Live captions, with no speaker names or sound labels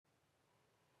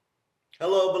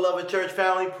Hello, beloved church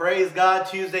family. Praise God.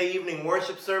 Tuesday evening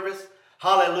worship service.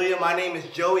 Hallelujah. My name is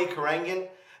Joey Karangan,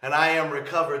 and I am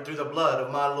recovered through the blood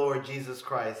of my Lord Jesus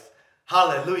Christ.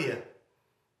 Hallelujah.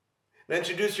 Now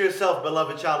introduce yourself,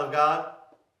 beloved child of God.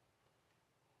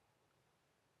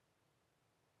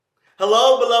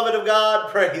 Hello, beloved of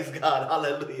God. Praise God.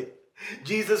 Hallelujah.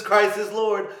 Jesus Christ is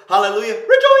Lord. Hallelujah.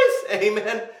 Rejoice.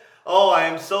 Amen. Oh, I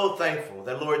am so thankful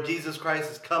that Lord Jesus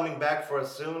Christ is coming back for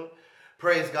us soon.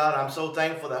 Praise God. I'm so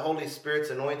thankful that Holy Spirit's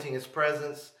anointing, His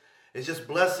presence is just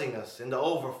blessing us in the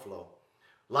overflow.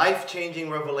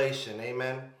 Life-changing revelation.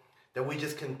 Amen. That we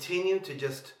just continue to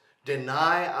just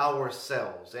deny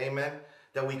ourselves. Amen.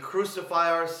 That we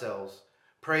crucify ourselves.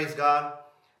 Praise God.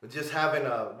 We're just having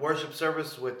a worship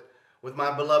service with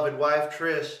my beloved wife,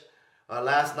 Trish,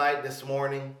 last night, this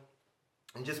morning.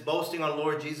 And just boasting on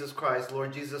Lord Jesus Christ.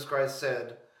 Lord Jesus Christ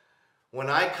said, when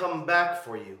I come back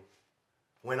for you,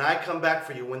 when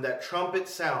that trumpet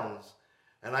sounds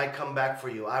and I come back for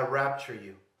you, I rapture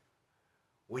you.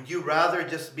 Would you rather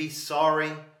just be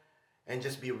sorry and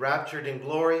just be raptured in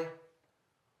glory?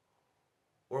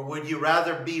 Or would you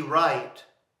rather be right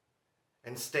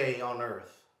and stay on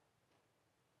earth?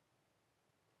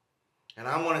 And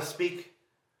I want to speak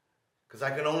because I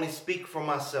can only speak for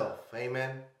myself.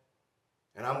 Amen.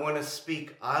 And I'm going to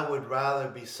speak, I would rather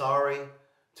be sorry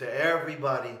to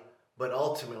everybody, but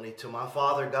ultimately to my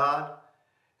Father God,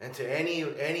 and to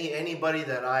anybody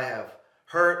that I have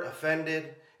hurt,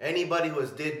 offended, anybody who has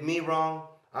did me wrong.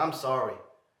 I'm sorry.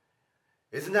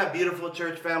 Isn't that beautiful,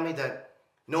 church family, that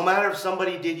no matter if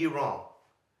somebody did you wrong,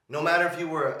 no matter if you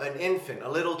were an infant,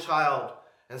 a little child,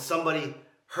 and somebody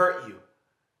hurt you,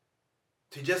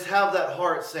 to just have that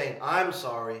heart saying, I'm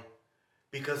sorry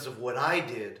because of what I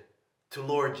did to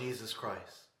Lord Jesus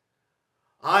Christ.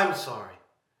 I'm sorry.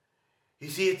 You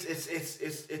see,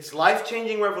 it's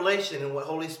life-changing revelation in what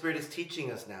Holy Spirit is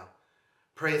teaching us now.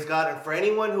 Praise God. And for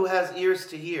anyone who has ears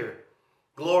to hear,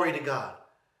 glory to God.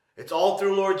 It's all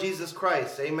through Lord Jesus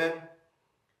Christ. Amen.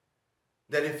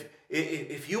 That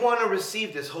if you want to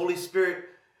receive this, Holy Spirit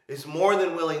is more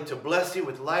than willing to bless you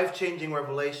with life-changing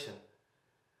revelation.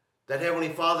 That Heavenly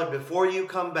Father, before you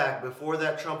come back, before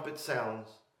that trumpet sounds,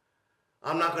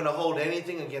 I'm not going to hold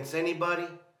anything against anybody.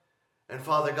 And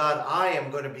Father God, I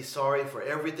am going to be sorry for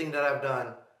everything that I've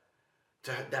done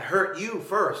that hurt you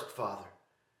first, Father.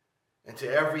 And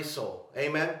to every soul.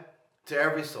 Amen? To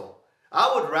every soul.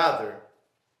 I would rather,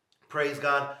 praise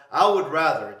God, I would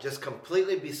rather just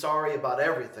completely be sorry about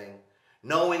everything,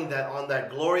 knowing that on that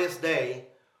glorious day,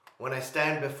 when I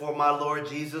stand before my Lord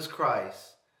Jesus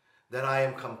Christ, that I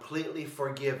am completely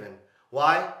forgiven.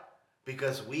 Why?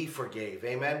 Because we forgave.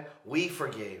 Amen? We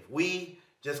forgave. We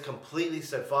just completely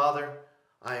said, Father,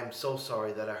 I am so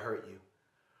sorry that I hurt you.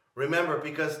 Remember,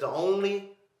 because the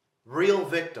only real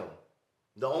victim,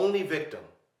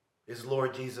 is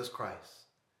Lord Jesus Christ.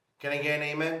 Can I get an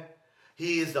amen?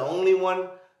 He is the only one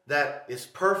that is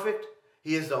perfect.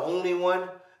 He is the only one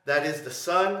that is the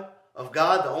Son of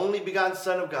God, the only begotten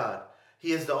Son of God.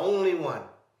 He is the only one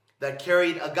that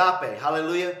carried agape,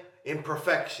 hallelujah, in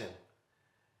perfection.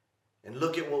 And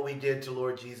look at what we did to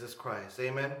Lord Jesus Christ.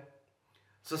 Amen.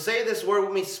 So say this word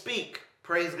with me, speak.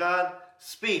 Praise God,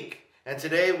 speak. And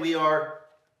today we are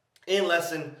in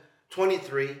lesson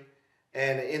 23.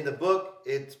 And in the book,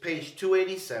 it's page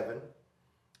 287.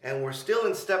 And we're still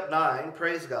in step 9.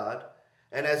 Praise God.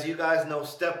 And as you guys know,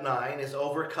 step 9 is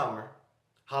overcomer.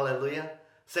 Hallelujah.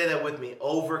 Say that with me,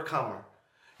 overcomer.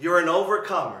 You're an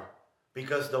overcomer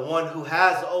because the one who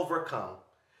has overcome,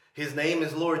 his name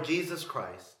is Lord Jesus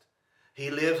Christ. He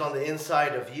lives on the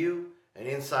inside of you and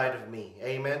inside of me.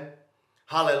 Amen.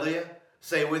 Hallelujah.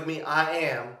 Say with me, I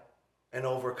am an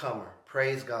overcomer.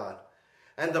 Praise God.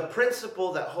 And the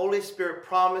principle that Holy Spirit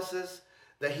promises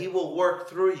that He will work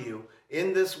through you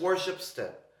in this worship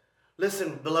step.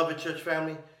 Listen, beloved church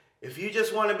family, if you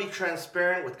just want to be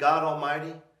transparent with God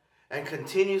Almighty and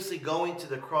continuously going to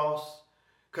the cross,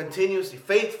 continuously,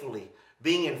 faithfully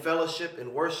being in fellowship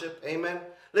and worship, amen.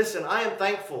 Listen, I am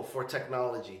thankful for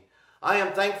technology. I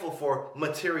am thankful for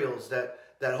materials that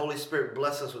Holy Spirit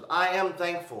blesses us with. I am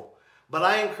thankful. But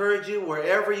I encourage you,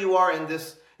 wherever you are in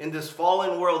this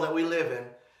fallen world that we live in,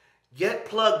 get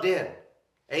plugged in.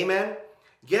 Amen?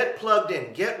 Get plugged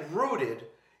in. Get rooted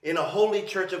in a holy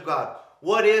church of God.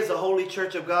 What is a holy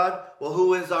church of God? Well,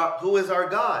 who is our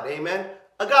God? Amen?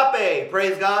 Agape.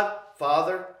 Praise God.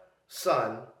 Father,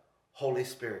 Son, Holy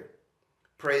Spirit.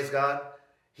 Praise God.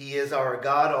 He is our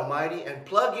God Almighty. And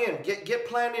plug in. Get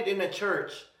planted in a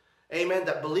church, amen,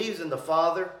 that believes in the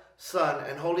Father, Son,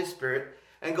 and Holy Spirit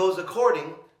and goes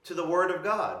according to the Word of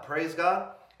God. Praise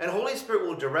God. And Holy Spirit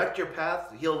will direct your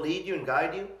path. He'll lead you and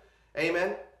guide you.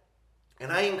 Amen.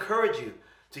 And I encourage you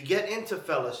to get into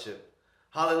fellowship.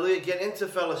 Hallelujah. Get into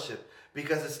fellowship,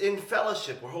 because it's in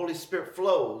fellowship where Holy Spirit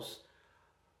flows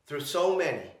through so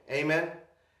many. Amen.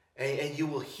 And you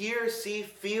will hear, see,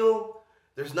 feel.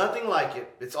 There's nothing like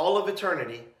it. It's all of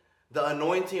eternity. The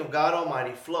anointing of God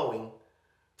Almighty flowing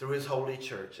through his holy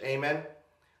church. Amen.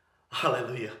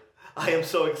 Hallelujah. I am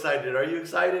so excited. Are you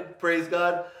excited? Praise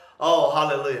God. Oh,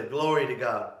 hallelujah. Glory to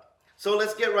God. So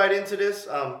let's get right into this.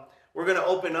 We're going to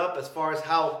open up as far as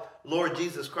how Lord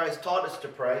Jesus Christ taught us to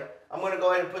pray. I'm going to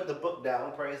go ahead and put the book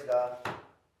down. Praise God.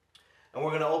 And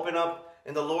we're going to open up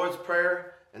in the Lord's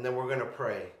Prayer, and then we're going to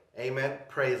pray. Amen.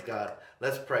 Praise God.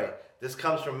 Let's pray. This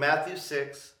comes from Matthew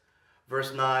 6,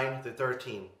 verse 9 to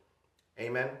 13.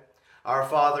 Amen. Our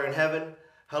Father in heaven,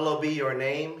 hallowed be your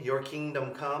name. Your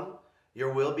kingdom come.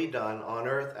 Your will be done on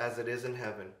earth as it is in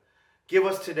heaven. Give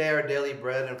us today our daily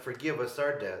bread, and forgive us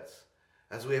our debts,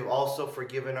 as we have also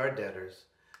forgiven our debtors.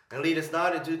 And lead us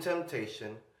not into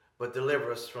temptation, but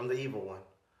deliver us from the evil one.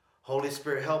 Holy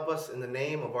Spirit, help us. In the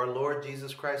name of our Lord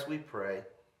Jesus Christ we pray.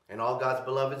 And all God's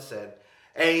beloved said,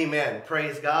 amen.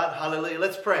 Praise God. Hallelujah.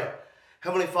 Let's pray.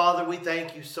 Heavenly Father, we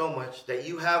thank you so much that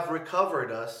you have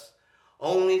recovered us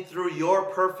only through your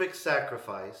perfect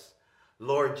sacrifice,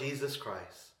 Lord Jesus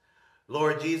Christ.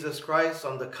 Lord Jesus Christ,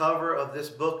 on the cover of this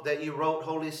book that you wrote,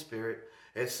 Holy Spirit,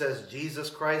 it says Jesus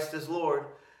Christ is Lord.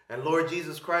 And Lord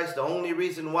Jesus Christ, the only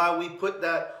reason why we put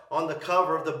that on the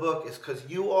cover of the book is because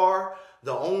you are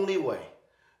the only way.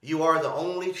 You are the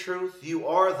only truth. You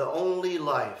are the only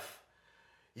life.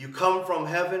 You come from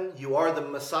heaven. You are the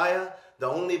Messiah, the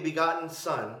only begotten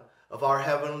Son of our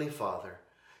Heavenly Father.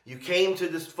 You came to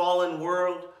this fallen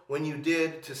world when you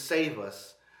did to save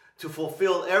us, to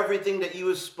fulfill everything that you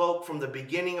have spoke from the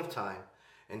beginning of time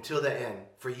until the end.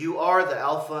 For you are the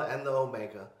Alpha and the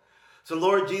Omega. So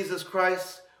Lord Jesus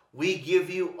Christ, we give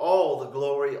you all the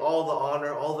glory, all the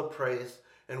honor, all the praise,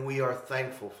 and we are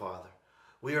thankful, Father.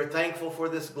 We are thankful for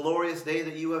this glorious day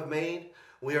that you have made.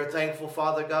 We are thankful,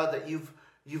 Father God, that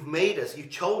you've made us, you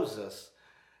chose us.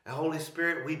 And Holy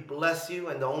Spirit, we bless you,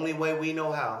 and the only way we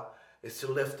know how is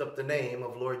to lift up the name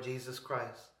of Lord Jesus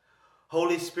Christ.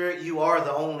 Holy Spirit, you are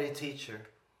the only teacher.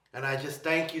 And I just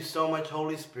thank you so much,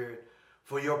 Holy Spirit,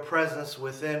 for your presence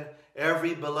within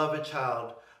every beloved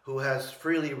child who has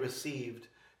freely received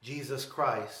Jesus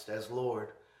Christ as Lord.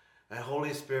 And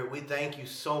Holy Spirit, we thank you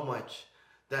so much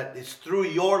that it's through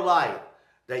your light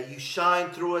that you shine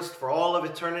through us for all of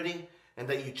eternity, and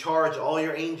that you charge all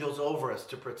your angels over us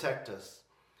to protect us.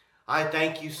 I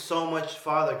thank you so much,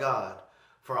 Father God,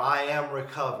 for I am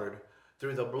recovered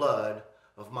through the blood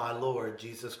of my Lord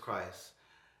Jesus Christ.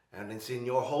 And it's in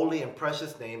your holy and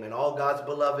precious name, and all God's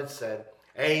beloved said,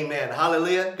 amen.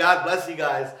 Hallelujah. God bless you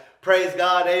guys. Praise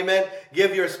God. Amen.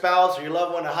 Give your spouse or your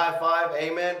loved one a high five.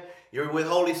 Amen. You're with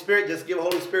Holy Spirit. Just give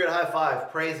Holy Spirit a high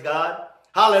five. Praise God.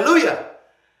 Hallelujah.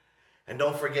 And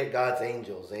don't forget God's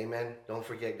angels. Amen. Don't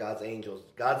forget God's angels.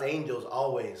 God's angels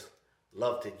always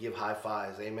love to give high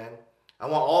fives. Amen. I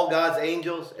want all God's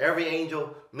angels, every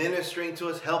angel ministering to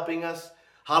us, helping us.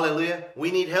 Hallelujah.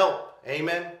 We need help.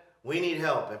 Amen. We need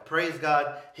help. And praise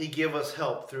God, he give us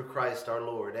help through Christ our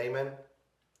Lord. Amen.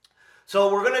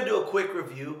 So we're going to do a quick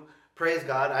review. Praise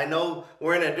God. I know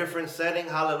we're in a different setting.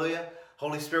 Hallelujah.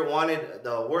 Holy Spirit wanted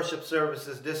the worship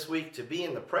services this week to be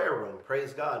in the prayer room.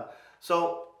 Praise God.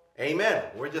 So, amen.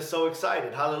 We're just so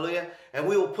excited. Hallelujah. And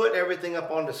we will put everything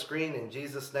up on the screen in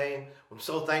Jesus' name. I'm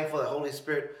so thankful that Holy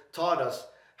Spirit taught us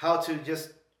how to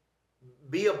just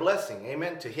be a blessing.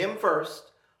 Amen. To him first.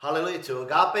 Hallelujah. To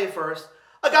agape first.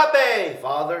 Agape,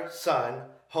 Father, Son,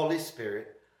 Holy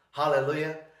Spirit.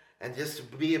 Hallelujah. And just to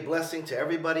be a blessing to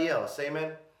everybody else.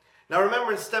 Amen. Now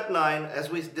remember in step 9, as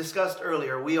we discussed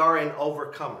earlier, we are an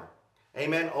overcomer.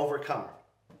 Amen. Overcomer.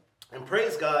 And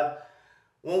praise God,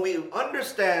 when we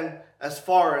understand as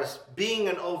far as being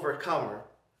an overcomer,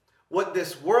 what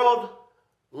this world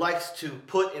likes to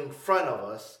put in front of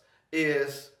us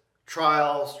is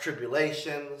trials,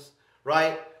 tribulations,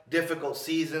 right? Difficult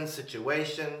seasons,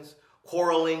 situations,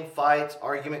 quarreling, fights,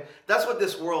 argument. That's what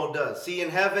this world does. See, in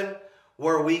heaven,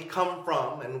 where we come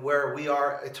from and where we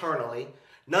are eternally,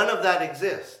 none of that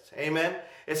exists. Amen.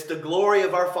 It's the glory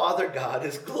of our Father God.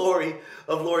 It's glory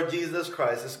of Lord Jesus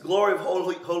Christ. It's glory of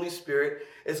Holy Spirit.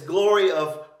 It's glory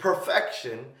of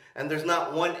perfection. And there's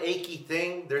not one achy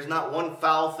thing. There's not one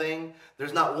foul thing.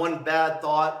 There's not one bad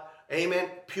thought. Amen.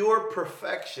 Pure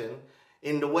perfection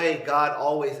in the way God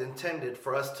always intended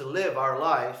for us to live our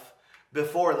life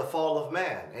before the fall of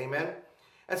man. Amen.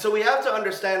 And so we have to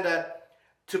understand that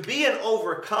to be an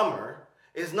overcomer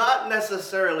is not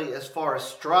necessarily as far as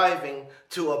striving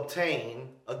to obtain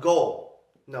a goal.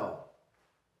 No.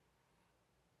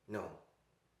 No.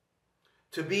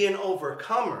 To be an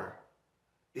overcomer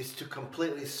is to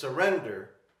completely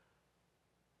surrender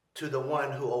to the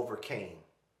one who overcame.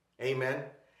 Amen.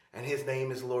 And his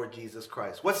name is Lord Jesus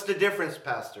Christ. What's the difference,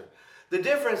 Pastor? The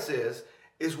difference is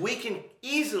we can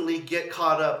easily get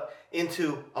caught up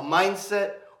into a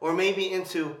mindset or maybe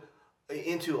into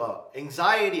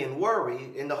anxiety and worry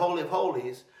in the Holy of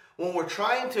Holies when we're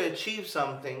trying to achieve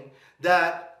something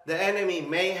that the enemy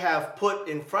may have put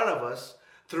in front of us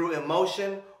through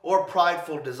emotion or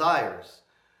prideful desires.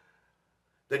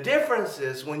 The difference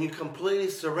is when you completely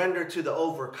surrender to the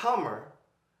overcomer,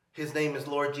 his name is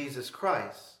Lord Jesus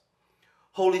Christ.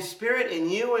 Holy Spirit in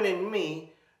you and in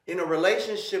me, in a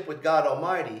relationship with God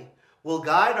Almighty, will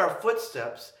guide our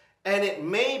footsteps, and it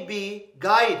may be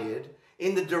guided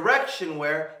in the direction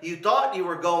where you thought you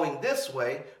were going this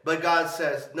way, but God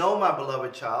says, no, my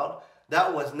beloved child,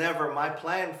 that was never my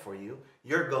plan for you.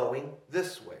 You're going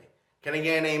this way. Can I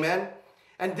get an amen?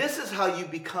 And this is how you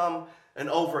become an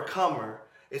overcomer.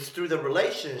 It's through the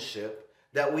relationship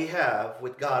that we have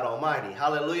with God Almighty.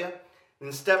 Hallelujah.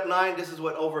 In step 9, this is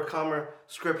what overcomer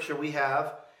scripture we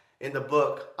have in the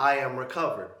book, I Am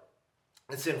Recovered.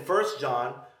 It's in 1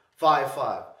 John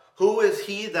 5:5. Who is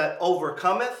he that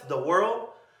overcometh the world?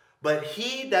 But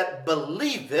he that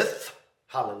believeth,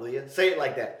 hallelujah, say it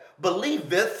like that,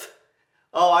 believeth.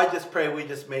 Oh, I just pray we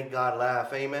just make God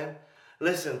laugh, amen.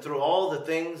 Listen, through all the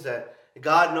things that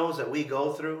God knows that we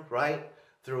go through, right?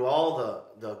 Through all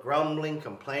the grumbling,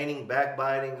 complaining,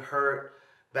 backbiting, hurt,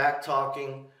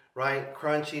 back-talking, right?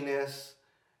 Crunchiness,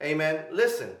 amen.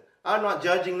 Listen, I'm not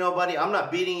judging nobody. I'm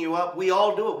not beating you up. We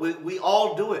all do it. We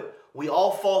all do it. We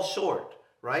all fall short,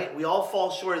 right? We all fall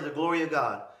short of the glory of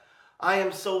God. I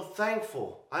am so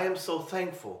thankful. I am so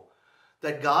thankful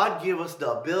that God give us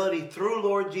the ability through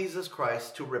Lord Jesus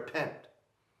Christ to repent.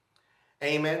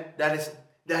 Amen. That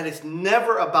is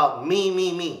never about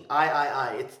me,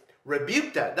 I. It's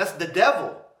rebuke that. That's the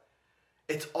devil.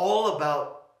 It's all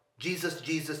about Jesus,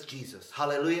 Jesus, Jesus.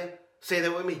 Hallelujah. Say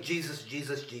that with me. Jesus,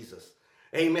 Jesus, Jesus.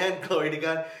 Amen. Glory to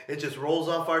God. It just rolls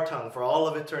off our tongue for all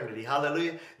of eternity.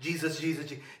 Hallelujah. Jesus, Jesus,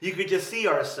 Jesus. You could just see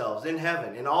ourselves in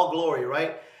heaven in all glory,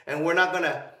 right? And we're not going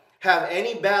to have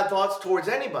any bad thoughts towards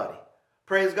anybody.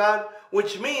 Praise God.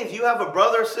 Which means you have a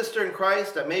brother or sister in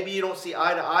Christ that maybe you don't see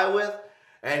eye to eye with,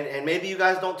 and maybe you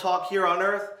guys don't talk here on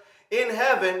earth. In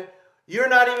heaven, you're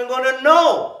not even going to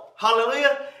know.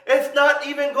 Hallelujah. It's not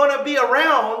even going to be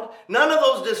around. None of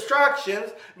those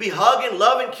distractions. Be hugging,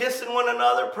 loving, kissing one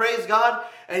another. Praise God.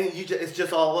 And it's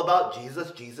just all about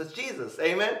Jesus, Jesus, Jesus.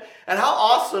 Amen. And how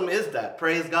awesome is that?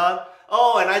 Praise God.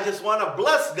 Oh, and I just want to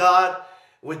bless God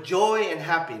with joy and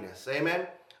happiness. Amen.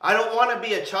 I don't want to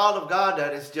be a child of God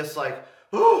that is just like,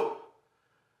 ooh,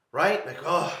 right? Like,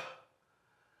 oh.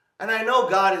 And I know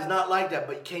God is not like that,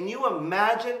 but can you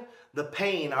imagine the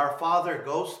pain our Father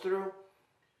goes through?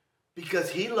 Because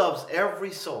he loves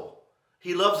every soul.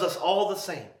 He loves us all the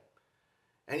same.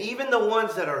 And even the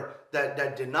ones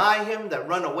that deny him, that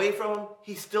run away from him,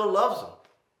 he still loves them.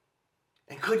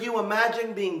 And could you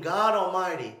imagine being God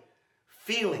Almighty,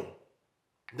 feeling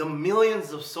the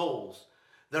millions of souls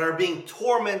that are being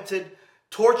tormented,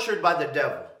 tortured by the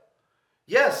devil?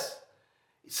 Yes,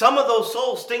 some of those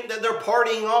souls think that they're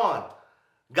partying on.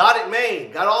 Got it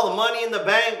made, got all the money in the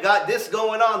bank, got this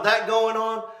going on, that going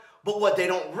on. But what they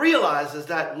don't realize is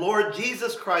that Lord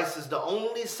Jesus Christ is the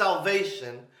only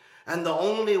salvation and the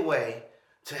only way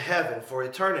to heaven for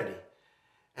eternity.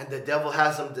 And the devil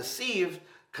has them deceived,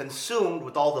 consumed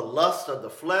with all the lust of the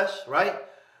flesh, right?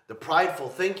 The prideful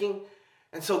thinking.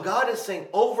 And so God is saying,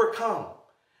 overcome.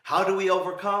 How do we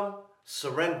overcome?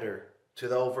 Surrender to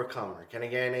the overcomer. Can I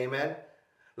get an amen?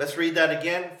 Let's read that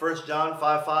again. 1 John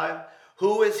 5:5.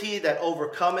 Who is he that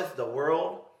overcometh the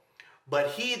world?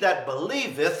 But he that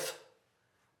believeth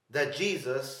that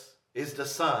Jesus is the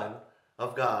Son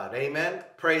of God. Amen.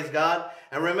 Praise God.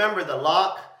 And remember, the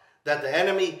lock that the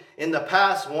enemy in the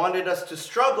past wanted us to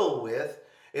struggle with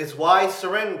is why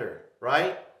surrender,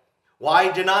 right?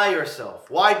 Why deny yourself?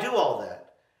 Why do all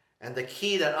that? And the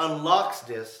key that unlocks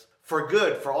this for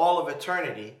good, for all of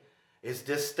eternity, is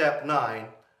this step 9.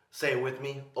 Say it with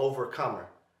me, overcomer.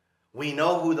 We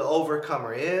know who the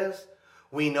overcomer is.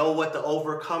 We know what the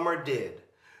overcomer did.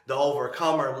 The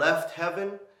overcomer left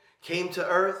heaven, came to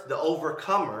earth. The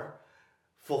overcomer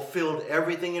fulfilled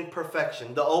everything in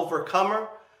perfection. The overcomer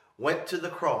went to the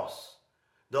cross.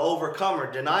 The overcomer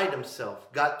denied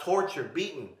himself, got tortured,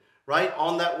 beaten, right,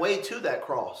 on that way to that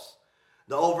cross.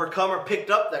 The overcomer picked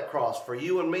up that cross for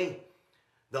you and me.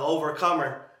 The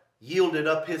overcomer yielded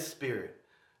up his spirit.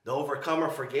 The overcomer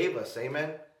forgave us,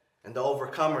 amen? And the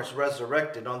overcomer is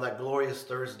resurrected on that glorious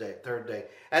third day.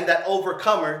 And that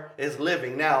overcomer is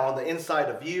living now on the inside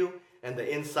of you and the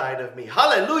inside of me.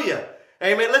 Hallelujah.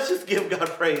 Amen. Let's just give God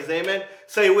praise. Amen.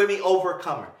 Say with me,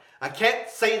 overcomer. I can't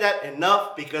say that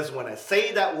enough, because when I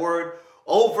say that word,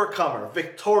 overcomer,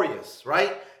 victorious,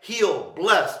 right? Healed,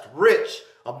 blessed, rich,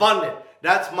 abundant.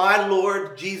 That's my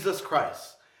Lord Jesus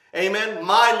Christ. Amen.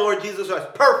 My Lord Jesus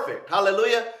Christ. Perfect.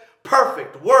 Hallelujah.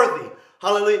 Perfect. Worthy.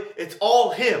 Hallelujah. It's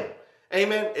all him.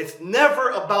 Amen. It's never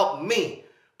about me.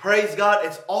 Praise God.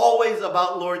 It's always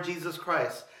about Lord Jesus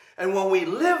Christ. And when we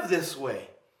live this way,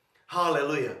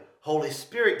 hallelujah, Holy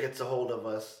Spirit gets a hold of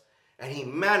us and he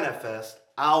manifests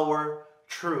our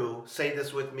true, say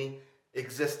this with me,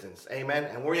 existence. Amen.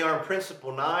 And we are in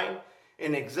principle 9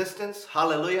 in existence.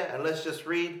 Hallelujah. And let's just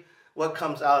read what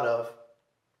comes out of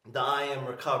the I Am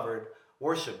Recovered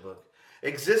worship book.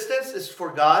 Existence is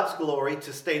for God's glory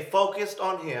to stay focused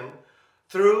on him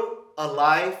through a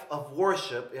life of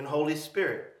worship in Holy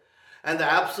Spirit and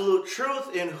the absolute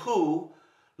truth in who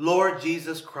Lord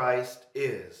Jesus Christ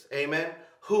is. Amen.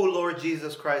 Who Lord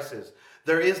Jesus Christ is.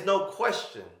 There is no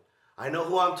question. I know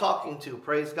who I'm talking to.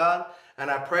 Praise God.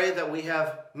 And I pray that we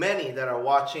have many that are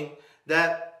watching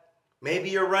that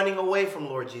maybe you're running away from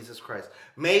Lord Jesus Christ.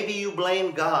 Maybe you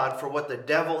blame God for what the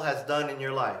devil has done in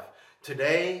your life.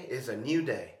 Today is a new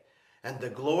day. And the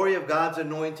glory of God's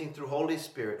anointing through Holy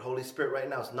Spirit right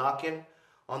now is knocking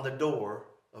on the door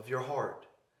of your heart.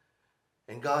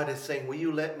 And God is saying, will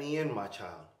you let me in, my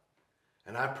child?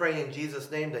 And I pray in Jesus'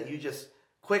 name that you just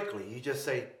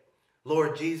say,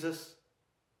 Lord Jesus,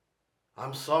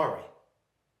 I'm sorry.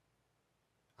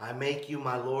 I make you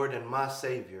my Lord and my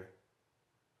Savior.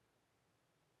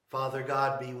 Father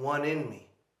God, be one in me.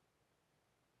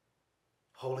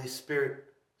 Holy Spirit,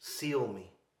 seal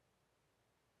me.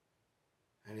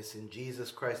 And it's in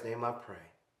Jesus Christ's name I pray.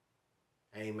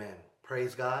 Amen.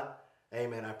 Praise God.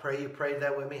 Amen. I pray you prayed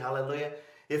that with me. Hallelujah.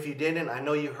 If you didn't, I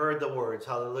know you heard the words.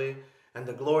 Hallelujah. And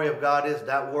the glory of God is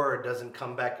that word doesn't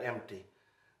come back empty.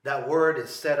 That word is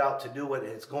set out to do what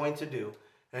it's going to do.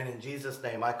 And in Jesus'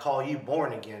 name, I call you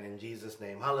born again in Jesus'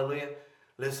 name. Hallelujah.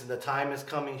 Listen, the time is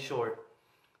coming short.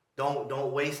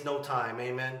 Don't waste no time.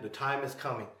 Amen. The time is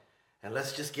coming. And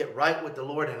let's just get right with the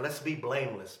Lord and let's be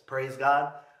blameless. Praise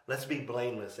God. Let's be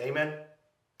blameless. Amen.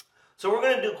 So we're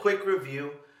going to do a quick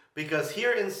review, because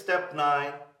here in step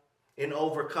 9 in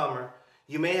Overcomer,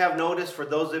 you may have noticed, for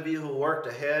those of you who worked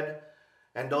ahead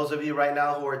and those of you right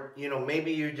now who are,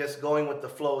 maybe you're just going with the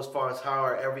flow as far as how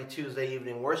our every Tuesday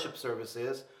evening worship service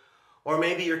is, or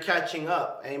maybe you're catching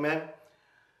up. Amen.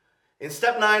 In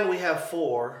step 9, we have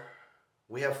four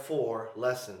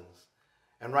lessons.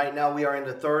 And right now we are in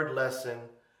the third lesson,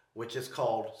 which is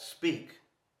called Speak,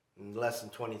 in lesson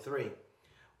 23.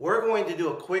 We're going to do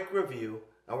a quick review,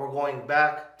 and we're going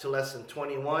back to lesson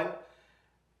 21,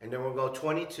 and then we'll go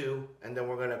 22, and then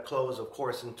we're going to close, of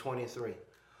course, in 23.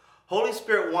 Holy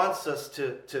Spirit wants us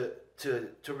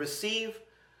to receive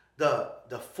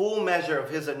the full measure of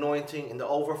his anointing in the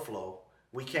overflow.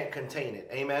 We can't contain it.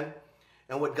 Amen.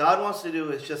 And what God wants to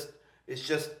do is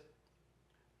just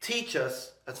teach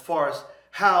us as far as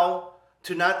how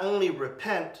to not only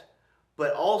repent,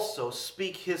 but also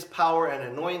speak his power and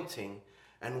anointing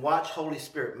and watch Holy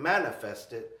Spirit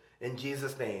manifest it in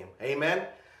Jesus' name. Amen.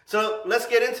 So let's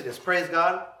get into this. Praise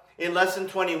God. In lesson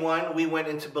 21, we went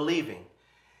into believing.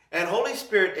 And Holy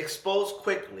Spirit exposed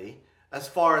quickly as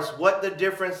far as what the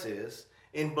difference is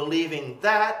in believing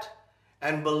that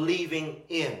and believing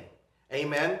in.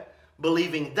 Amen.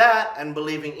 Believing that and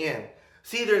believing in.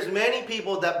 See, there's many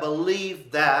people that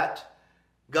believe that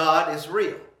God is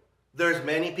real. There's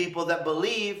many people that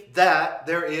believe that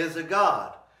there is a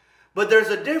God. But there's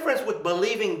a difference with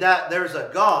believing that there's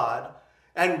a God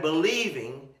and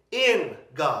believing in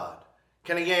God.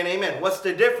 Can I get an amen? What's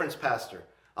the difference, Pastor?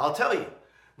 I'll tell you.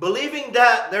 Believing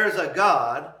that there's a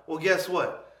God, well, guess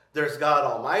what? There's God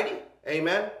Almighty.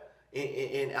 Amen.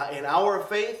 In our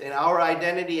faith, in our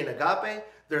identity in agape,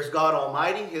 there's God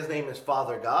Almighty. His name is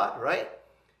Father God, right?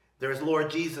 There's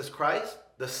Lord Jesus Christ,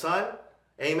 the Son.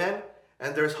 Amen.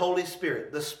 And there's Holy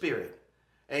Spirit, the Spirit.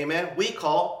 Amen. We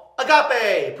call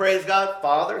agape. Praise God,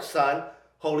 Father, Son,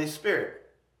 Holy Spirit.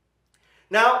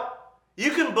 Now,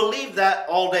 you can believe that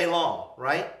all day long,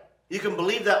 right? You can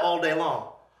believe that all day long.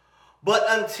 But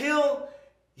until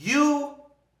you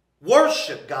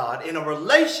worship God in a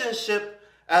relationship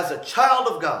as a child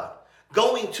of God,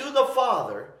 going to the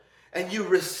Father, and you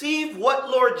receive what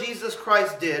Lord Jesus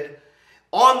Christ did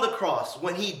on the cross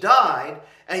when he died,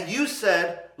 and you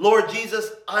said, Lord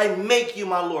Jesus, I make you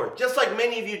my Lord. Just like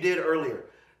many of you did earlier.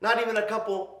 Not even a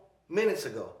couple minutes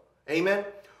ago. Amen.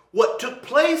 What took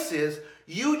place is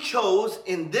you chose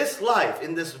in this life,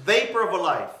 in this vapor of a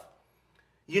life.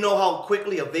 You know how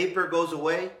quickly a vapor goes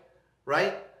away,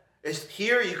 right? It's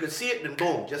here, you can see it, and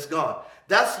boom, just gone.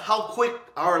 That's how quick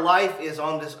our life is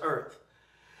on this earth.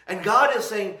 And God is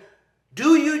saying,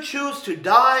 do you choose to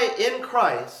die in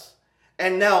Christ,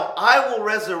 and now I will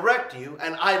resurrect you,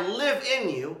 and I live in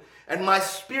you, and my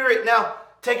spirit, now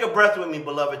take a breath with me,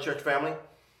 beloved church family.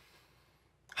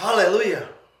 Hallelujah.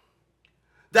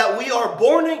 That we are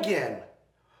born again,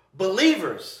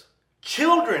 believers,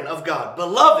 children of God,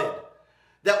 beloved,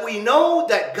 that we know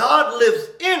that God lives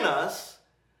in us.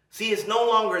 See, it's no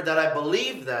longer that I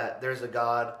believe that there's a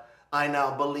God, I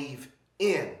now believe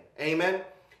in. Amen.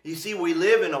 You see, we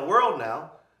live in a world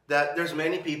now that there's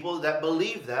many people that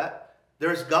believe that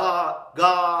there's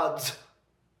gods.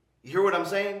 You hear what I'm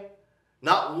saying?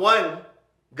 Not one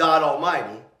God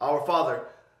Almighty, our Father.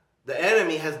 The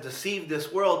enemy has deceived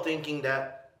this world thinking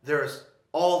that there's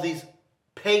all these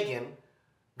pagan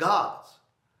gods.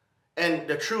 And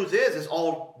the truth is, it's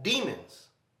all demons.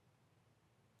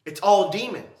 It's all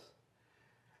demons.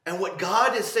 And what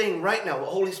God is saying right now, what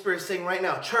Holy Spirit is saying right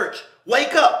now, church,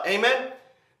 wake up, amen?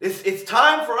 It's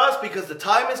time for us, because the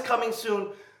time is coming soon,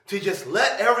 to just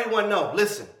let everyone know,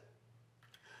 listen,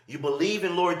 you believe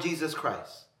in Lord Jesus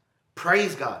Christ.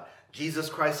 Praise God. Jesus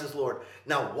Christ is Lord.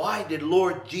 Now, why did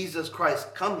Lord Jesus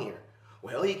Christ come here?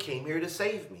 Well, he came here to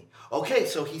save me. Okay,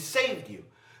 so he saved you.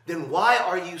 Then why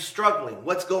are you struggling?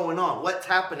 What's going on? What's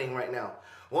happening right now?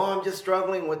 Well, I'm just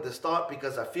struggling with this thought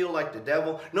because I feel like the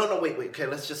devil. No, wait. Okay,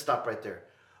 let's just stop right there.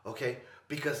 Okay?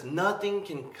 Because nothing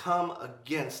can come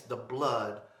against the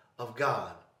blood of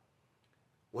God.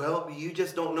 Well, you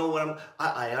just don't know what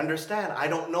I understand. I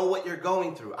don't know what you're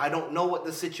going through. I don't know what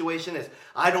the situation is.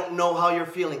 I don't know how you're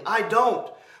feeling. I don't.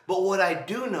 But what I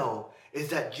do know is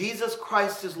that Jesus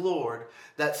Christ is Lord,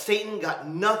 that Satan got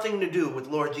nothing to do with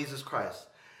Lord Jesus Christ.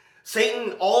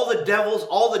 Satan, all the devils,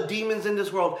 all the demons in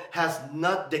this world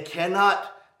they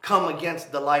cannot come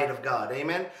against the light of God.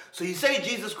 Amen. So you say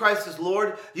Jesus Christ is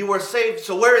Lord, you are saved.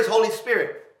 So where is Holy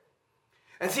Spirit?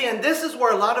 And see, and this is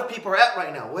where a lot of people are at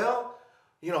right now. Well,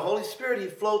 you know, Holy Spirit, he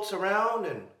floats around,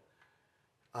 and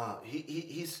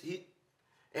he's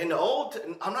in the old.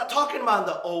 I'm not talking about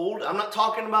the old. I'm not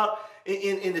talking about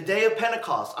in the day of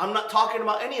Pentecost. I'm not talking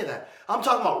about any of that. I'm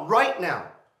talking about right now.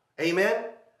 Amen.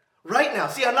 Right now.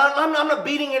 See, I'm not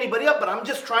beating anybody up, but I'm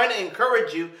just trying to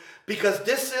encourage you, because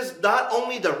this is not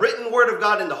only the written word of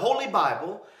God in the Holy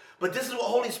Bible, but this is what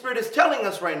Holy Spirit is telling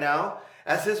us right now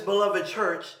as his beloved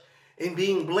church, in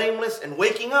being blameless and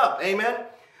waking up. Amen.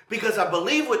 Because I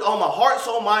believe with all my heart,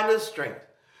 soul, mind, and strength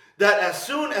that as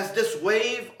soon as this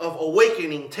wave of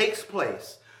awakening takes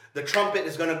place, the trumpet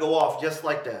is going to go off just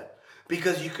like that.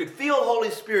 Because you could feel Holy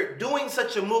Spirit doing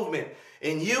such a movement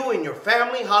in you, in your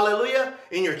family, hallelujah,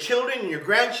 in your children, in your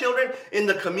grandchildren, in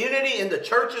the community, in the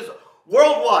churches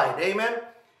worldwide, amen?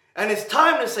 And it's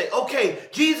time to say, okay,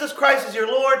 Jesus Christ is your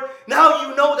Lord. Now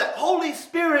you know that Holy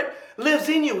Spirit lives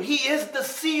in you. He is the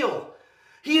seal.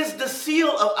 He is the seal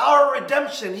of our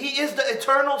redemption. He is the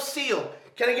eternal seal.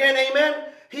 Can I get an amen?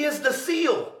 He is the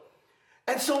seal.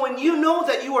 And so when you know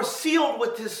that you are sealed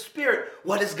with his Spirit,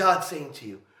 what is God saying to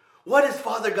you? What is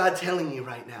Father God telling you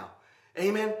right now?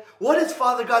 Amen? What is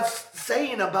Father God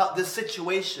saying about this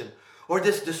situation, or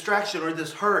this distraction, or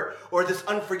this hurt, or this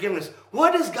unforgiveness?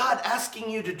 What is God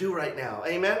asking you to do right now?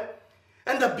 Amen?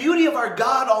 And the beauty of our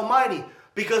God Almighty,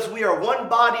 because we are one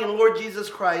body in Lord Jesus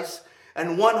Christ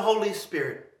and one Holy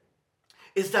Spirit,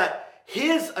 is that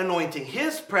his anointing,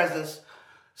 his presence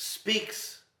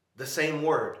speaks the same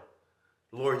word,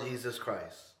 Lord Jesus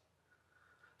Christ.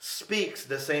 Speaks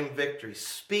the same victory,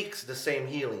 speaks the same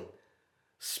healing,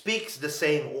 speaks the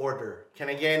same order. Can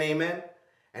I get an amen?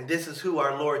 And this is who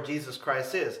our Lord Jesus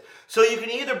Christ is. So you can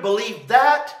either believe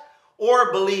that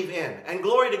or believe in. And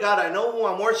glory to God, I know who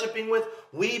I'm worshiping with.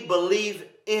 We believe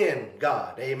in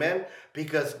God. Amen?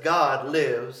 Because God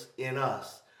lives in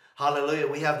us. Hallelujah.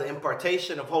 We have the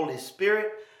impartation of Holy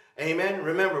Spirit. Amen?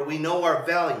 Remember, we know our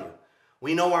value.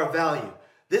 We know our value.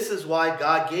 This is why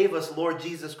God gave us Lord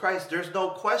Jesus Christ. There's no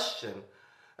question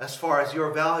as far as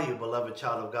your value, beloved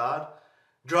child of God.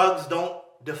 Drugs don't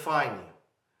define you.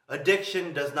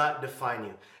 Addiction does not define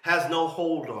you. Has no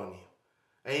hold on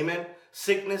you. Amen?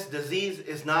 Sickness, disease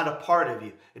is not a part of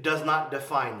you. It does not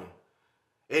define you.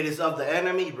 It is of the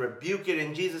enemy. Rebuke it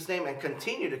in Jesus' name and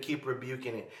continue to keep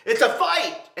rebuking it. It's a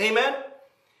fight. Amen?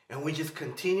 And we just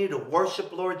continue to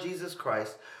worship Lord Jesus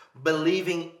Christ,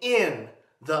 believing in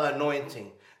the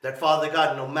anointing. That Father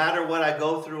God, no matter what I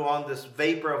go through on this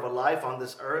vapor of a life on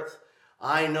this earth,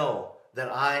 I know that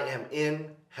I am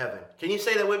in heaven. Can you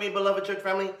say that with me, beloved church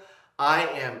family? I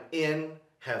am in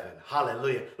heaven.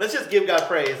 Hallelujah. Let's just give God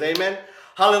praise. Amen.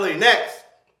 Hallelujah. Next,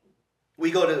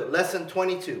 we go to lesson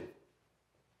 22.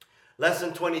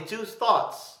 Lesson 22 is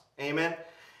thoughts. Amen.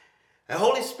 And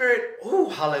Holy Spirit,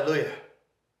 hallelujah.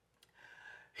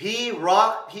 He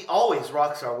always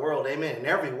rocks our world. Amen. In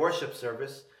every worship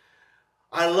service.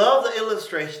 I love the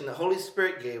illustration the Holy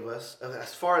Spirit gave us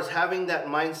as far as having that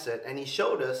mindset. And he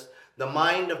showed us the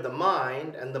mind of the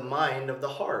mind and the mind of the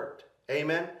heart.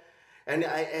 Amen. And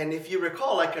if you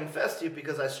recall, I confessed to you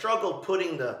because I struggled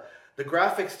putting the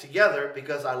graphics together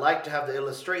because I like to have the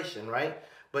illustration, right?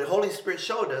 But Holy Spirit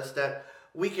showed us that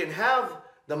we can have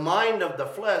the mind of the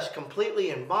flesh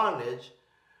completely in bondage,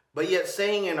 but yet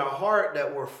saying in our heart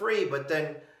that we're free, but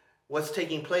then what's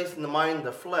taking place in the mind of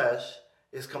the flesh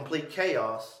is complete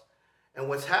chaos. And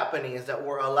what's happening is that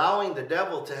we're allowing the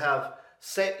devil to have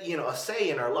a say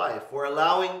in our life. We're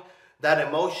allowing that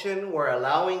emotion, we're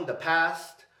allowing the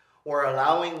past, we're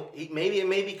allowing, maybe it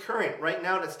may be current right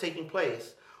now that's taking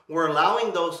place. We're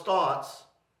allowing those thoughts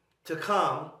to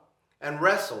come and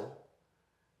wrestle,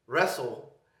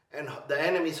 and the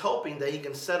enemy's hoping that he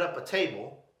can set up a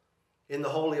table in the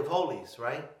Holy of Holies,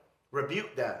 right?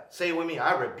 Rebuke that. Say it with me,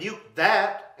 I rebuke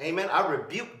that. Amen. I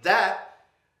rebuke that.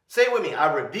 Say it with me,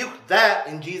 I rebuke that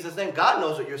in Jesus' name. God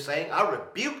knows what you're saying. I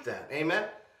rebuke that. Amen.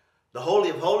 The Holy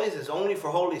of Holies is only for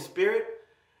Holy Spirit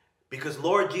because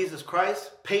Lord Jesus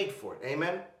Christ paid for it.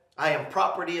 Amen. I am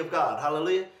property of God.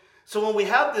 Hallelujah. So when we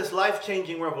have this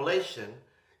life-changing revelation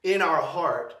in our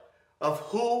heart of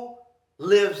who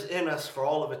lives in us for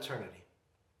all of eternity,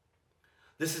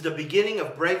 this is the beginning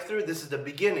of breakthrough. This is the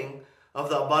beginning of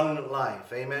the abundant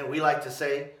life. Amen. We like to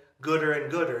say gooder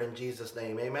and gooder in Jesus'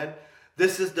 name. Amen.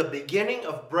 This is the beginning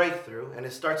of breakthrough, and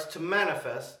it starts to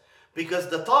manifest because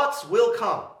the thoughts will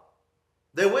come.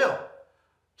 They will.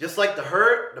 Just like the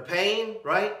hurt, the pain,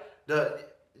 right?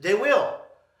 They will.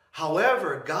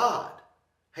 However, God,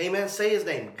 amen, say his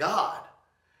name, God.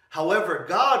 However,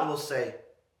 God will say,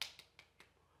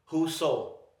 whose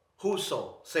soul? Whose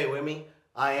soul? Say with me,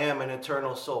 I am an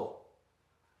eternal soul.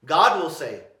 God will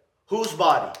say, whose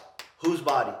body? Whose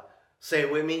body? Say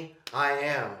with me, I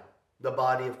am the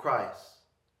body of Christ.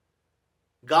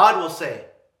 God will say,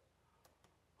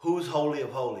 who's holy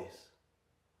of holies?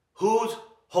 Who's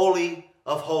holy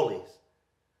of holies?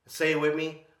 Say with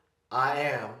me, I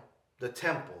am the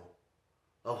temple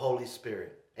of Holy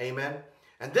Spirit. Amen.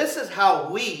 And this is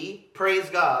how we, praise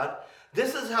God,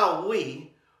 this is how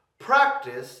we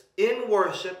practice in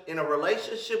worship, in a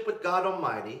relationship with God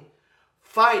Almighty,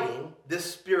 fighting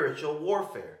this spiritual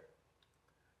warfare.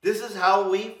 This is how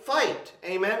we fight.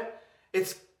 Amen.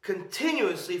 It's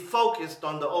continuously focused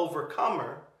on the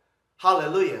overcomer.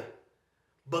 Hallelujah.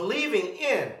 Believing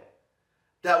in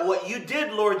that what you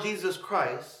did, Lord Jesus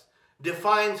Christ,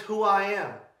 defines who I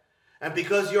am. And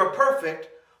because you're perfect,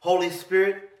 Holy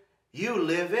Spirit, you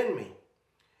live in me.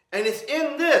 And it's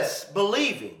in this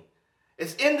believing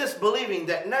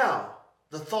that now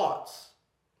the thoughts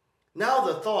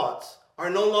are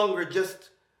no longer just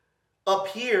up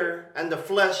here and the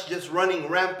flesh just running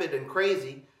rampant and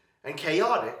crazy and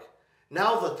chaotic.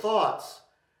 Now the thoughts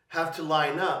have to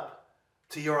line up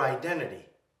to your identity,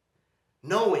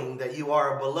 knowing that you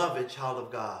are a beloved child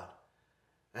of God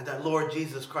and that Lord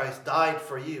Jesus Christ died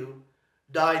for you,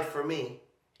 died for me,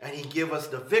 and he gave us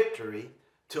the victory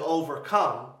to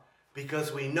overcome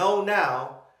because we know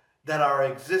now that our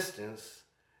existence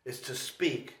is to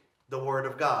speak the word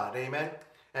of God. Amen.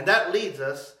 And that leads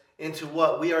us into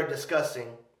what we are discussing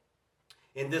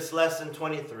in this lesson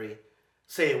 23.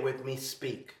 Say it with me,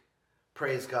 speak.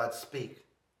 Praise God, speak.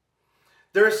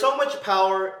 There is so much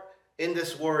power in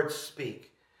this word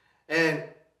speak. And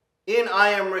in I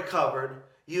Am Recovered,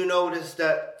 you notice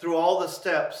that through all the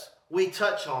steps we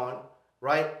touch on,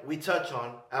 right? We touch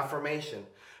on affirmation.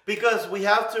 Because we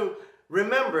have to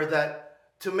remember that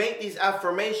to make these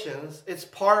affirmations, it's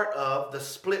part of the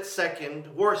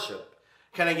split-second worship.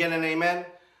 Can I get an amen?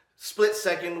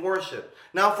 Split-second worship.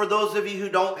 Now, for those of you who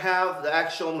don't have the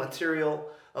actual material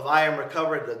of I Am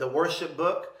Recovered, the worship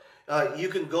book, you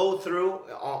can go through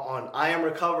on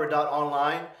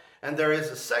IAMRECOVERED.ONLINE, and there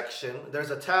is a section,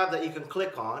 there's a tab that you can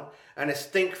click on, and it's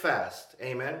Think Fast.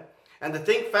 Amen. And the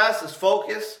Think Fast is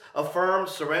focus, affirm,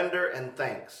 surrender, and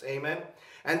thanks. Amen.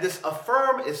 And this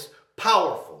affirm is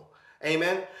powerful.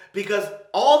 Amen. Because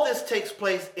all this takes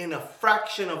place in a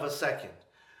fraction of a second.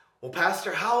 Well,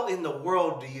 Pastor, how in the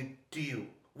world do you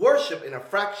worship in a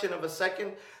fraction of a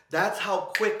second? That's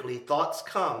how quickly thoughts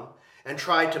come and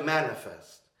try to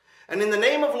manifest. And in the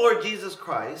name of Lord Jesus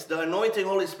Christ, the anointing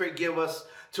Holy Spirit give us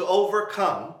to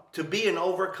overcome, to be an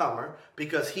overcomer,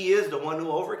 because he is the one who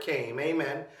overcame,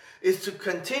 amen, is to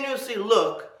continuously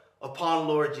look upon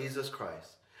Lord Jesus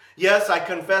Christ. Yes, I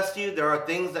confess to you, there are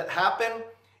things that happen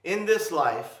in this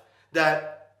life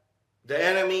that the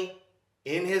enemy,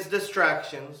 in his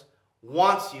distractions,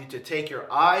 wants you to take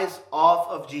your eyes off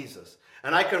of Jesus.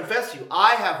 And I confess to you,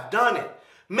 I have done it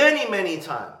many, many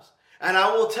times. And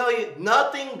I will tell you,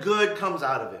 nothing good comes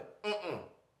out of it.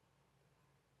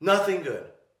 Nothing good.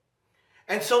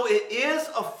 And so it is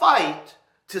a fight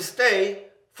to stay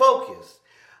focused.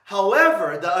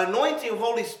 However, the anointing of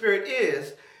Holy Spirit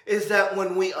is that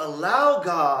when we allow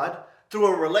God through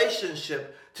a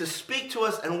relationship to speak to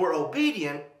us and we're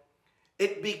obedient,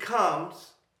 it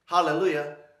becomes,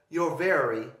 hallelujah, your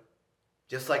very,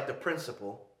 just like the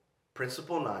principle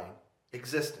 9,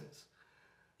 existence.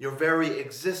 Your very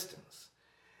existence.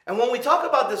 And when we talk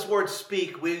about this word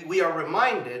speak, we are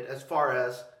reminded as far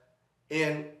as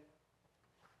in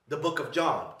the book of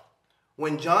John.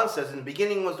 When John says, in the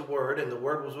beginning was the Word, and the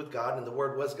Word was with God, and the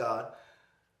Word was God,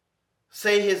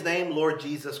 say his name, Lord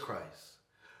Jesus Christ.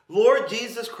 Lord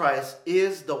Jesus Christ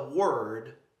is the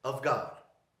Word of God.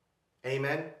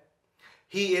 Amen?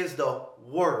 He is the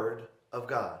Word of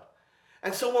God.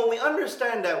 And so when we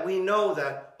understand that, we know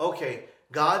that, okay,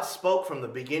 God spoke from the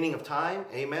beginning of time.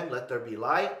 Amen. Let there be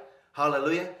light.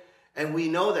 Hallelujah. And we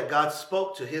know that God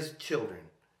spoke to his children.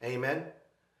 Amen.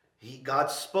 God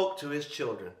spoke to his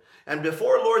children. And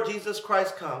before Lord Jesus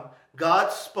Christ come,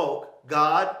 God spoke.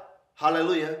 God,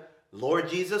 hallelujah, Lord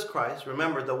Jesus Christ.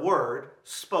 Remember, the Word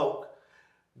spoke.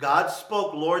 God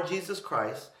spoke, Lord Jesus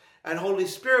Christ. And Holy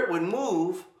Spirit would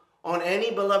move on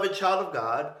any beloved child of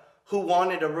God who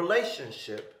wanted a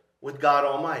relationship with God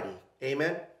Almighty.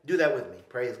 Amen. Do that with me.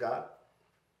 Praise God.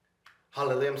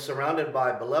 Hallelujah. I'm surrounded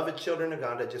by beloved children of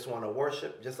God that just want to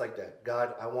worship just like that.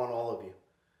 God, I want all of you.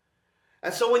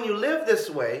 And so when you live this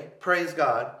way, praise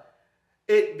God,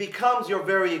 it becomes your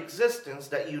very existence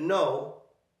that you know,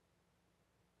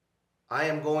 I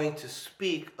am going to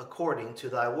speak according to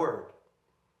thy word.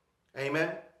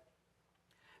 Amen.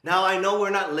 Now I know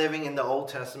we're not living in the Old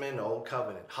Testament, the Old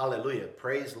Covenant. Hallelujah.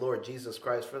 Praise Lord Jesus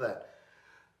Christ for that.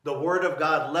 The Word of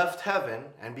God left heaven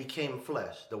and became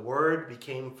flesh. The Word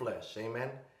became flesh.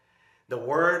 Amen. The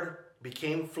Word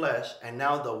became flesh, and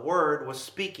now the Word was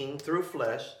speaking through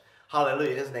flesh.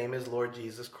 Hallelujah. His name is Lord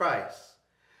Jesus Christ.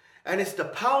 And it's the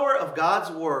power of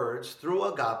God's words through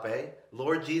agape,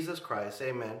 Lord Jesus Christ.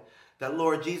 Amen. That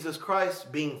Lord Jesus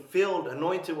Christ being filled,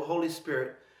 anointed with Holy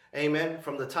Spirit. Amen.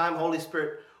 From the time Holy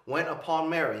Spirit went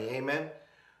upon Mary. Amen.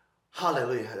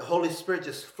 Hallelujah. The Holy Spirit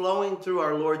just flowing through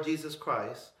our Lord Jesus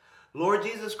Christ. Lord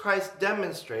Jesus Christ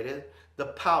demonstrated the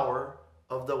power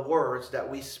of the words that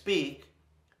we speak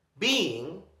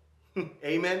being,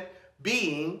 amen,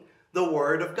 being the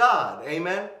Word of God.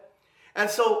 Amen. And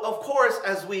so, of course,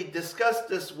 as we discuss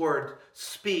this word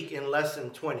speak in lesson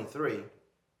 23,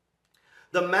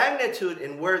 the magnitude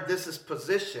in where this is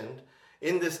positioned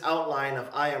in this outline of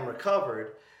I am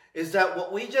recovered is that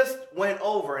what we just went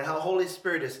over and how Holy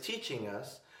Spirit is teaching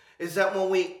us is that when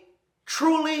we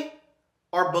truly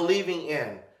are believing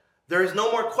in, there is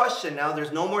no more question now.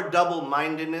 There's no more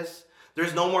double-mindedness.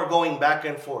 There's no more going back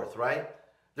and forth, right?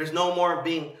 There's no more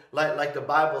being, like the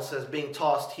Bible says, being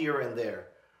tossed here and there,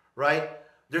 right?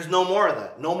 There's no more of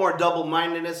that. No more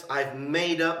double-mindedness. I've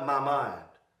made up my mind.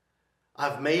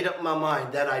 I've made up my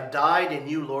mind that I died in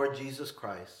you, Lord Jesus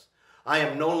Christ. I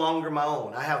am no longer my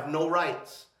own. I have no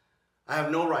rights. I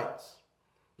have no rights.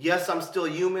 Yes, I'm still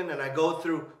human and I go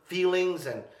through feelings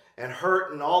and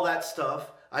hurt and all that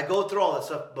stuff. I go through all that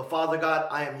stuff. But Father God,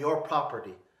 I am your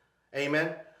property.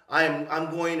 Amen.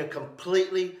 I'm going to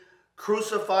completely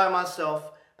crucify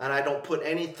myself, and I don't put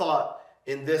any thought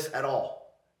in this at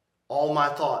all. All my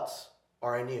thoughts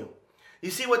are in you. You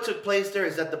see what took place there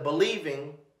is that the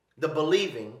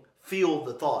believing fueled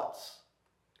the thoughts.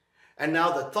 And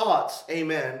now the thoughts,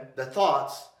 amen, the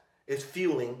thoughts is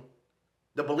fueling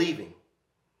the believing.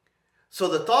 So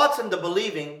the thoughts and the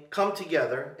believing come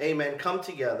together, amen, come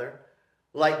together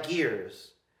like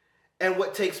gears. And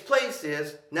what takes place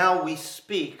is now we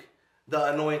speak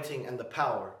the anointing and the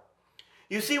power.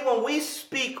 You see, when we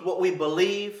speak what we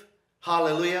believe,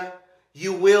 hallelujah,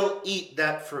 you will eat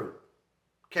that fruit.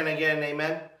 Can I get an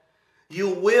amen? You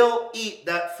will eat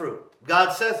that fruit.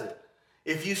 God says it.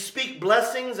 If you speak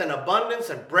blessings and abundance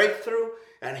and breakthrough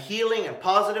and healing and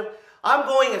positive, I'm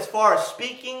going as far as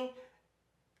speaking,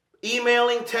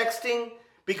 emailing, texting,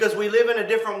 because we live in a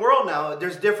different world now.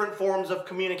 There's different forms of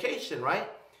communication, right?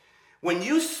 When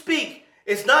you speak,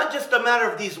 it's not just a matter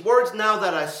of these words now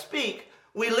that I speak.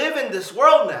 We live in this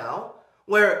world now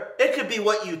where it could be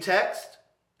what you text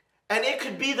and it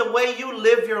could be the way you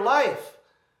live your life.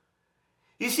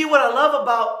 You see what I love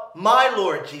about my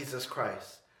Lord Jesus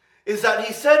Christ is that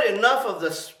he said enough of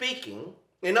the speaking,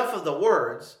 enough of the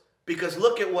words, because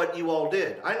look at what you all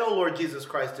did. I know Lord Jesus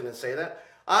Christ didn't say that.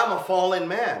 I'm a fallen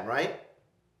man, right?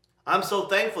 I'm so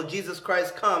thankful Jesus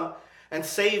Christ come and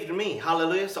saved me.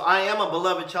 Hallelujah. So I am a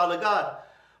beloved child of God.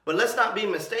 But let's not be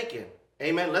mistaken.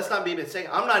 Amen. Let's not be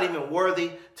mistaken. I'm not even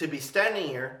worthy to be standing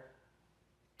here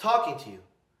talking to you.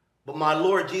 But my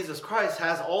Lord Jesus Christ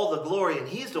has all the glory, and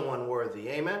he's the one worthy.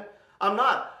 Amen. I'm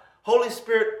not. Holy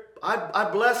Spirit, I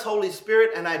bless Holy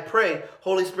Spirit, and I pray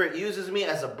Holy Spirit uses me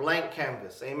as a blank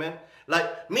canvas. Amen.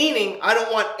 Like, meaning I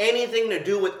don't want anything to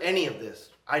do with any of this.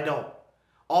 I don't.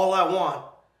 All I want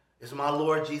is my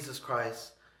Lord Jesus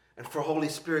Christ and for Holy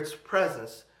Spirit's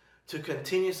presence to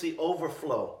continuously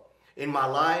overflow in my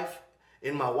life,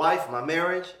 in my wife, my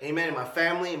marriage, amen, in my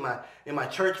family, in my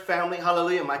church family,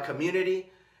 hallelujah, in my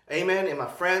community, amen, in my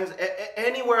friends,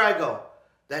 anywhere I go,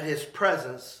 that his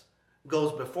presence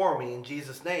goes before me in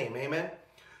Jesus' name, amen.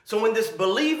 So when this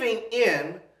believing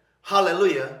in,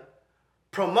 hallelujah,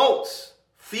 promotes,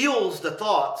 fuels the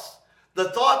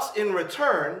thoughts in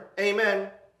return, amen,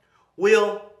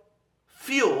 will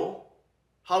fuel,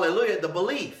 hallelujah, the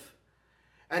belief.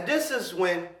 And this is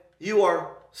when you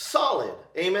are solid,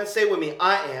 amen. Say with me,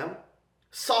 I am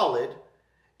solid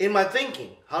in my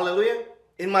thinking, hallelujah,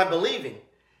 in my believing.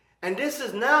 And this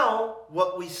is now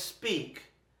what we speak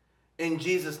in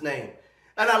Jesus' name.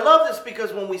 And I love this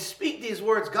because when we speak these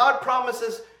words, God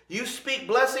promises you speak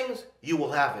blessings, you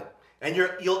will have it. And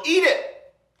you'll eat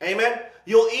it. Amen.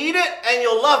 You'll eat it and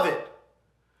you'll love it.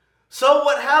 So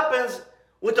what happens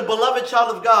with the beloved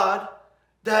child of God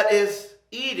that is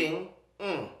eating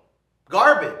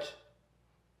garbage?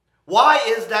 Why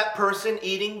is that person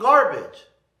eating garbage?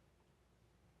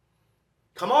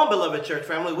 Come on, beloved church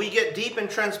family. We get deep and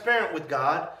transparent with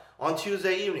God on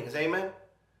Tuesday evenings. Amen.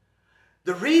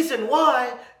 The reason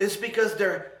why is because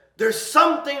there's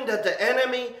something that the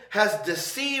enemy has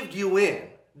deceived you in,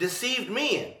 deceived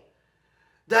me in,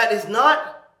 that is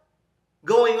not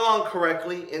going on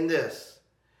correctly in this.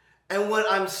 And what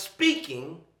I'm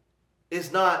speaking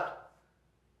is not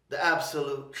the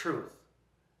absolute truth.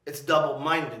 It's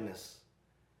double-mindedness.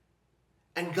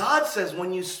 And God says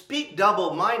when you speak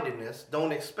double-mindedness,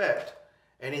 don't expect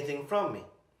anything from me.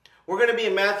 We're going to be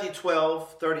in Matthew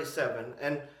 12:37,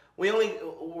 and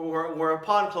we're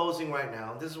upon closing right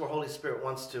now. This is where Holy Spirit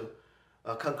wants to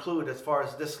conclude as far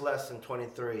as this lesson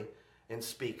 23 and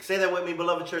speak. Say that with me,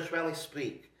 beloved church family.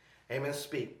 Speak. Amen.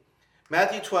 Speak.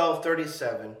 Matthew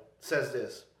 12:37 says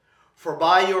this: For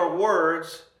by your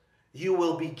words you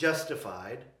will be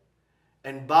justified,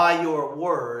 and by your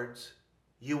words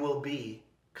you will be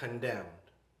condemned.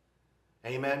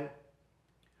 Amen.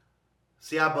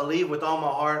 See, I believe with all my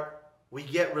heart, we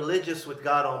get religious with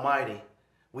God Almighty.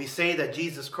 We say that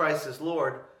Jesus Christ is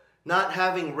Lord, not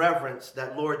having reverence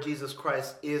that Lord Jesus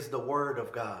Christ is the Word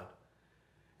of God.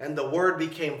 And the Word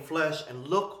became flesh, and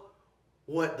look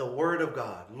what the Word of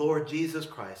God, Lord Jesus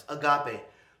Christ, agape,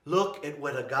 look at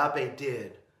what agape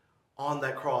did on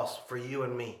that cross for you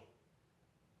and me.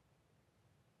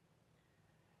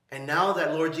 And now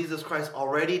that Lord Jesus Christ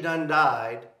already done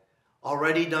died,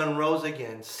 already done rose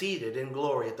again, seated in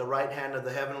glory at the right hand of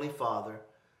the Heavenly Father,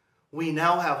 we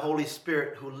now have Holy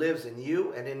Spirit who lives in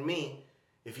you and in me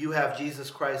if you have Jesus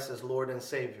Christ as Lord and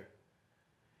Savior.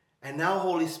 And now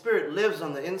Holy Spirit lives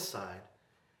on the inside.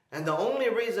 And the only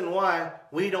reason why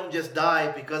we don't just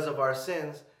die because of our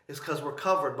sins is because we're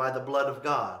covered by the blood of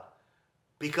God,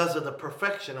 because of the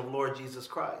perfection of Lord Jesus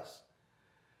Christ.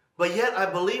 But yet I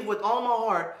believe with all my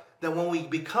heart that when we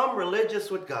become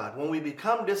religious with God, when we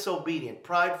become disobedient,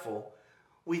 prideful,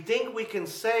 we think we can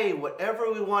say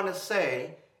whatever we want to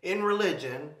say in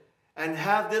religion and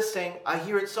have this saying, I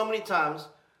hear it so many times,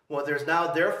 well, there's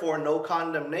now therefore no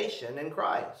condemnation in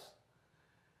Christ.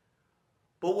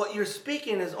 But what you're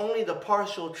speaking is only the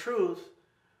partial truth,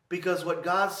 because what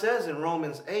God says in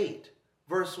Romans 8,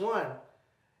 verse 1,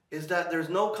 is that there's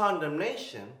no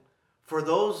condemnation for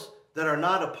those that are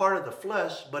not a part of the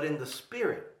flesh, but in the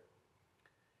Spirit.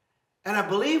 And I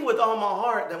believe with all my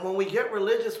heart that when we get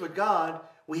religious with God,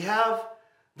 we have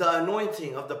the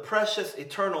anointing of the precious,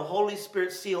 eternal Holy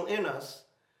Spirit seal in us,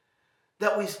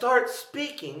 that we start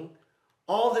speaking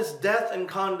all this death and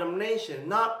condemnation,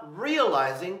 not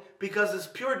realizing, because it's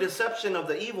pure deception of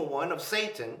the evil one, of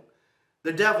Satan,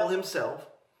 the devil himself,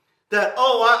 that,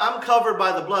 I'm covered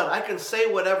by the blood. I can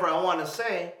say whatever I want to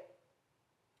say.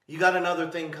 You got another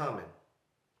thing coming.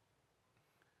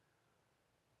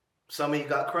 Some of you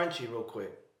got crunchy real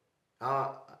quick.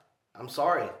 I'm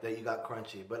sorry that you got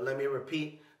crunchy, but let me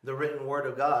repeat the written word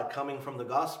of God coming from the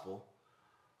Gospel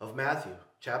of Matthew,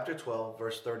 chapter 12,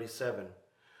 verse 37.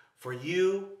 For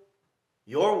you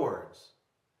your words,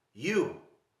 you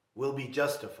will be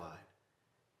justified.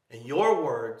 In your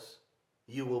words,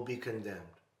 you will be condemned.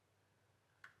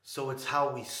 So it's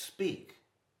how we speak.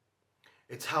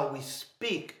 It's how we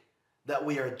speak that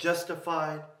we are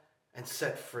justified and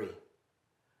set free.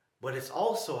 But it's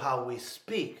also how we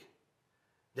speak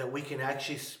that we can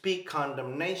actually speak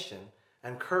condemnation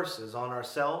and curses on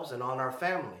ourselves and on our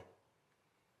family.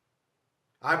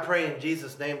 I pray in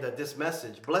Jesus' name that this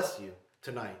message bless you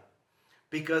tonight,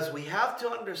 because we have to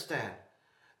understand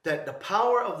that the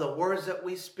power of the words that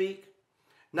we speak,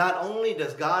 not only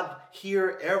does God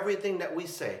hear everything that we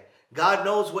say, God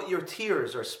knows what your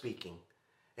tears are speaking.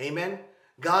 Amen.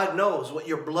 God knows what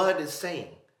your blood is saying.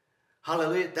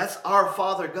 Hallelujah. That's our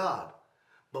Father God.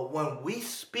 But when we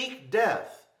speak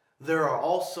death, there are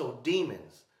also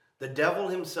demons. The devil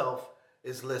himself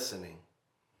is listening.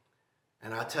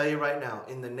 And I tell you right now,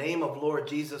 in the name of Lord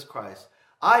Jesus Christ,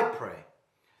 I pray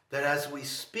that as we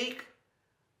speak,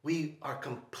 we are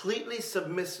completely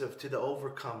submissive to the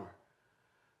overcomer.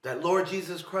 That Lord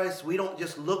Jesus Christ, we don't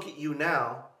just look at you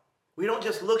now. We don't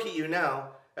just look at you now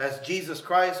as Jesus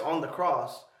Christ on the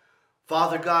cross.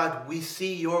 Father God, we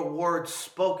see your word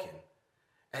spoken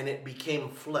and it became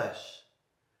flesh.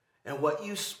 And what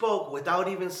you spoke without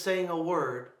even saying a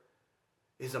word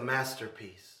is a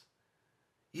masterpiece.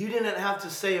 You didn't have to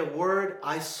say a word.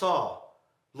 I saw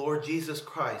Lord Jesus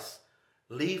Christ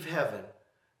leave heaven,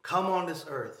 come on this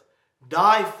earth,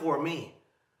 die for me,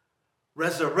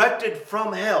 resurrected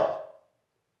from hell,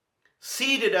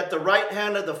 seated at the right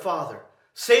hand of the Father,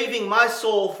 saving my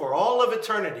soul for all of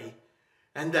eternity,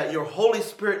 and that your Holy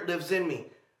Spirit lives in me.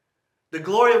 The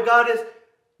glory of God is,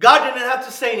 God didn't have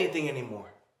to say anything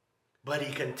anymore, but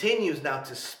he continues now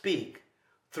to speak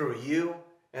through you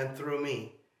and through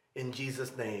me in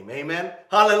Jesus' name. Amen.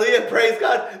 Hallelujah. Praise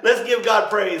God. Let's give God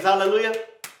praise. Hallelujah.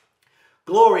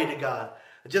 Glory to God.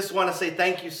 I just want to say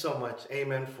thank you so much.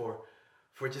 Amen. For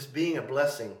just being a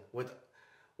blessing with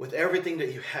everything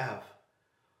that you have.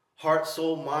 Heart,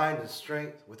 soul, mind, and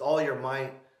strength, with all your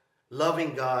might,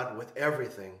 loving God with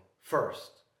everything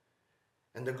first.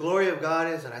 And the glory of God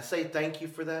is, and I say thank you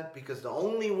for that, because the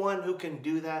only one who can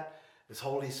do that is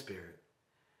Holy Spirit.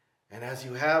 And as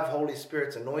you have Holy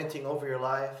Spirit's anointing over your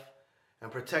life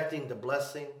and protecting the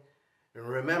blessing, and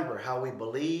remember how we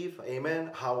believe,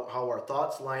 amen, how our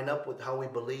thoughts line up with how we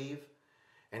believe,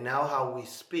 and now how we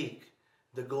speak.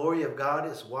 The glory of God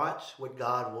is, watch what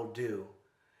God will do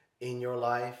in your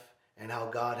life and how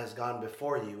God has gone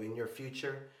before you in your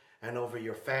future and over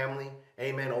your family,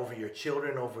 amen, over your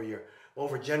children,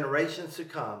 over generations to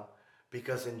come,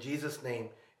 because in Jesus' name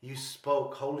you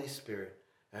spoke, Holy Spirit,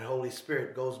 and Holy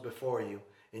Spirit goes before you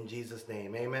in Jesus'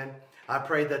 name, amen. I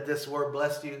pray that this word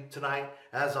blessed you tonight,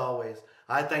 as always.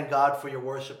 I thank God for your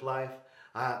worship life.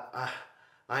 I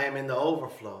am in the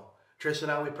overflow. Trish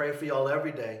and I, we pray for y'all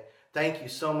every day. Thank you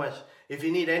so much. If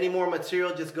you need any more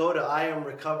material, just go to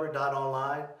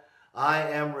IAMRECOVERED.ONLINE.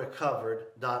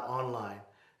 IAMRECOVERED.ONLINE.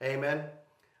 Amen.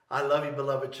 I love you,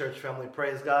 beloved church family.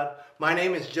 Praise God. My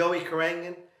name is Joey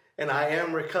Karangan, and I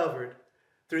am recovered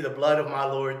through the blood of my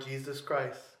Lord Jesus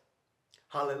Christ.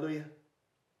 Hallelujah.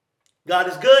 God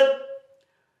is good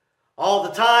all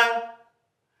the time.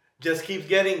 Just keeps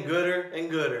getting gooder and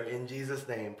gooder in Jesus'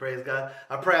 name. Praise God.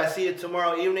 I pray I see you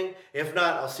tomorrow evening. If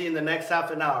not, I'll see you in the next half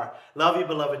an hour. Love you,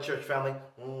 beloved church family.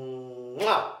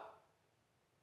 Mwah.